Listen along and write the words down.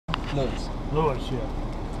Lewis. Lewis, yeah.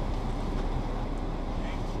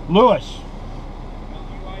 Lewis.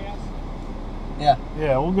 Yeah.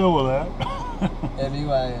 Yeah, we'll go with that.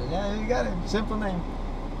 L-U-I-S. Yeah, you got it. Simple name.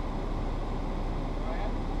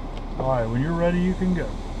 All right, when you're ready, you can go.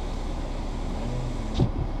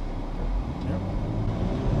 Yep.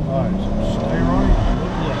 All right, so stay right,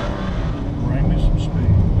 look left. Bring me some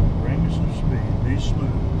speed. Bring me some speed. Be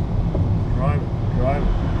smooth. Drive it, drive it,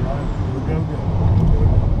 drive it. Go, go, go. Go,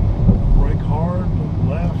 go. Brake hard, look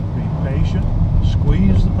left, be patient.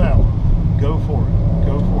 Squeeze the power. Go for it.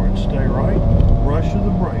 Go for it. Stay right. Rush to the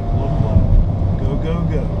brake. Look left. Go, go,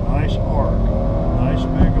 go. Nice arc. Nice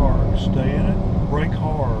big arc. Stay in it. Brake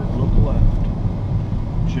hard. Look left.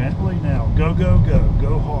 Gently now. Go, go, go.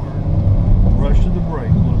 Go hard. Rush to the brake.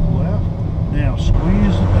 Look left. Now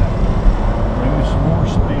squeeze the power. Bring me some more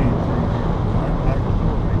speed through here. Right back to the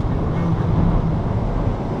right. Go, go, go.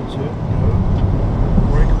 That's it. Go.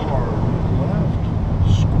 Brake hard. Look left.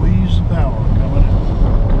 Squeeze the power coming in.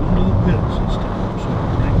 Into the pits this time, so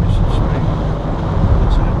bring me some speed.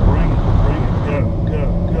 That's it, bring it, go, go,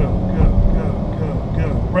 go, go, go, go, go.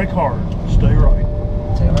 Brake hard, stay right.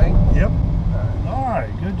 Stay right? Yep. All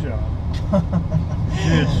right, good job.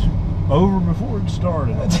 It's over before it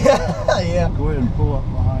started. Yeah. Go ahead and pull up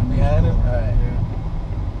behind me. Behind him? All right. Yeah.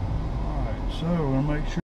 All right, so we're going to make sure